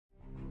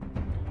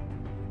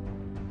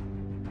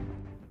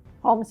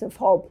Homes of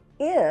Hope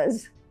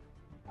is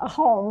a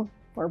home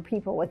where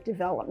people with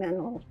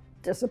developmental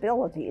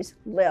disabilities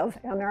live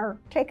and are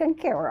taken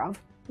care of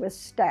with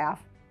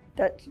staff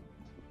that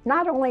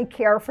not only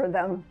care for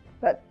them,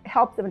 but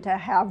help them to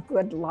have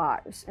good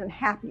lives and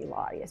happy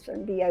lives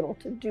and be able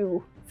to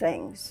do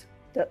things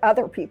that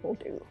other people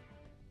do.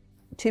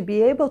 To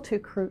be able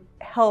to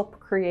help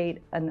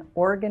create an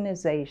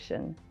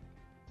organization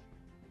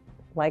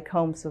like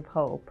Homes of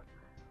Hope,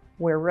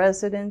 where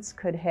residents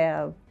could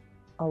have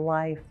a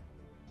life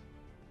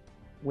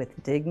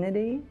with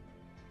dignity,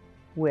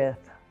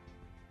 with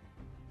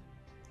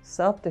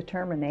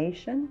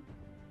self-determination,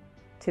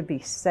 to be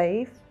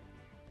safe,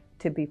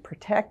 to be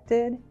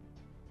protected,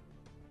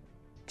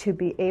 to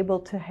be able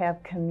to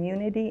have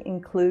community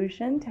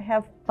inclusion, to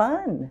have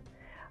fun,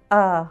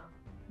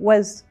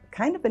 was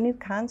kind of a new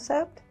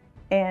concept,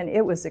 and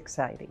it was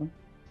exciting.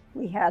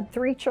 We had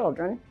 3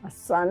 children, a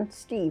son,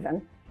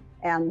 Stephen,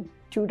 and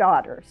 2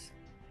 daughters.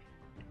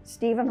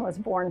 Stephen was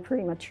born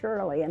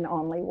prematurely and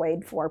only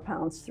weighed 4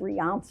 pounds 3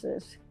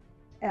 ounces.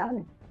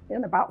 And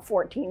in about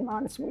 14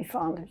 months, we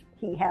found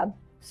he had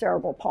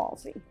cerebral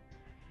palsy.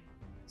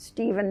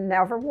 Stephen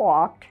never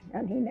walked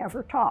and he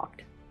never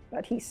talked,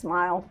 but he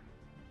smiled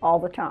all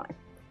the time.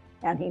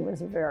 And he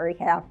was a very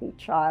happy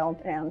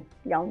child and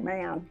young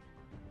man.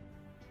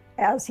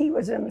 As he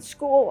was in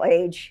school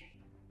age,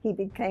 he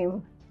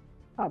became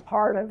a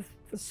part of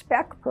the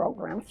SPEC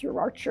program through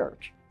our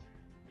church.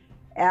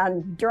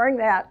 And during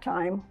that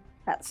time,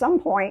 at some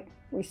point,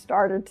 we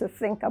started to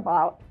think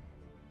about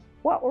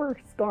what was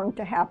going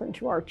to happen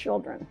to our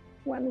children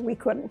when we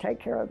couldn't take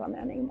care of them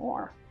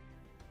anymore.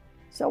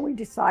 So we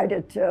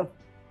decided to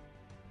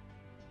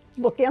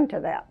look into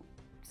that,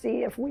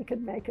 see if we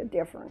could make a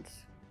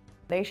difference.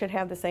 They should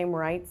have the same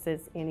rights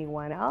as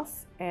anyone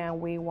else, and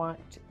we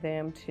want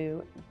them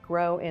to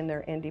grow in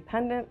their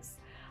independence,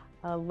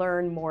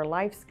 learn more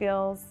life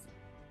skills,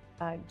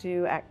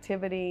 do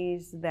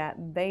activities that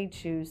they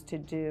choose to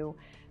do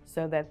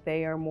so that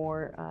they are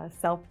more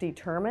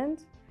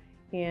self-determined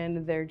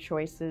in their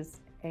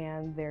choices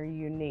and their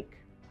unique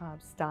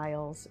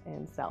styles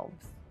and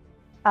selves.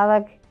 I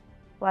like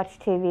watch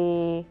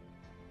TV,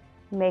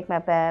 make my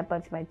bed,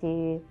 brush my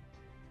teeth,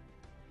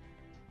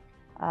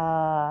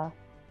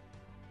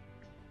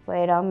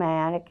 wait on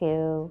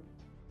manicure,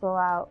 go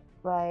out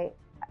like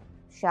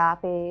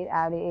shopping,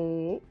 out to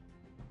eat.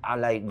 I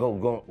like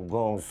go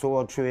on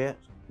soil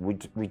trips. We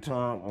turn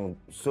on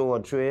soil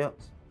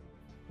trips,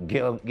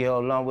 get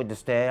along with the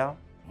staff.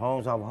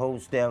 Homes of Hope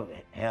staff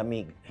have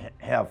me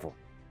helpful.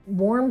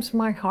 Warms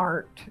my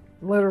heart,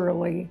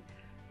 literally,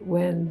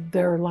 when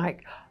they're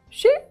like,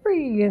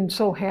 Sherry, and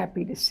so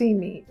happy to see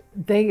me.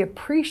 They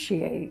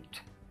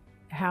appreciate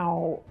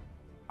how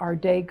our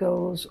day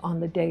goes on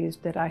the days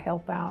that I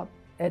help out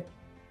at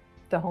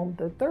the home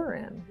that they're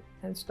in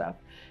and stuff.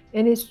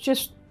 And it's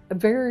just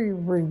very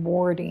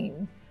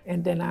rewarding.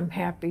 And then I'm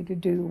happy to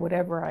do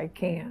whatever I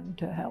can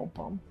to help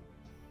them.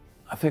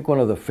 I think one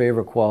of the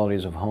favorite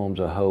qualities of Homes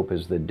of Hope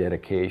is the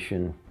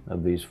dedication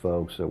of these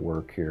folks that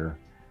work here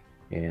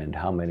and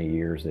how many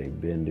years they've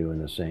been doing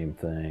the same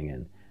thing.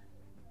 And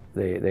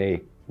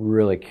they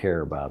really care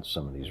about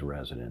some of these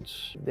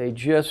residents. They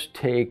just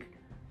take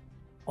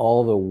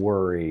all the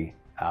worry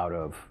out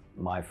of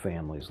my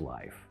family's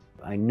life.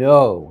 I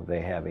know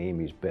they have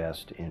Amy's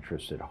best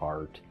interest at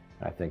heart.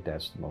 I think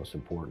that's the most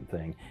important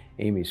thing.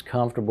 Amy's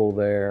comfortable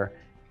there,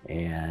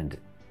 and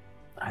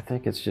I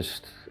think it's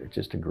just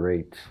a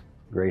great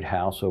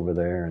house over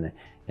there,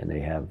 and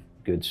they have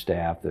good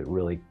staff that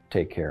really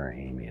take care of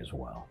Amy as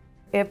well.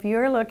 If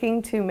you're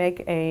looking to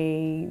make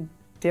a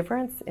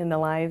difference in the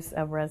lives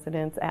of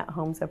residents at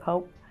Homes of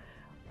Hope,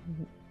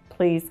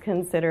 please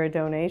consider a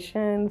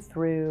donation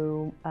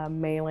through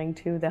mailing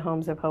to the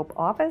Homes of Hope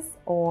office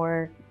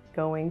or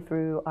going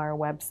through our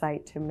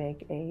website to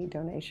make a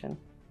donation.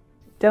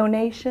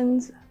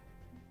 Donations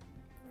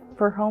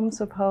for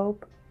Homes of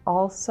Hope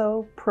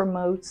also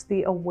promotes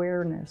the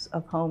awareness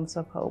of Homes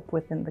of Hope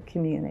within the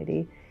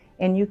community,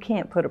 and you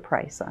can't put a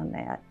price on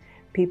that.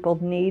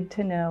 People need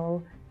to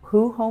know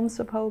who Homes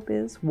of Hope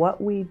is,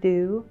 what we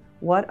do,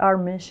 what our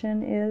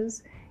mission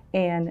is,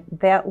 and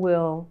that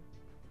will,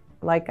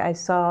 like I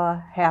saw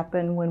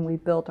happen when we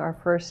built our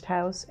first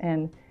house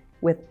and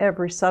with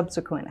every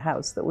subsequent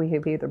house that we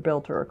have either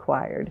built or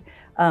acquired,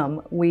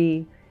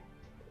 we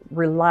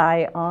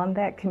rely on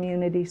that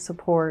community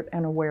support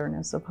and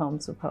awareness of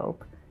Homes of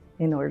Hope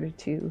in order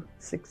to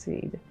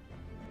succeed.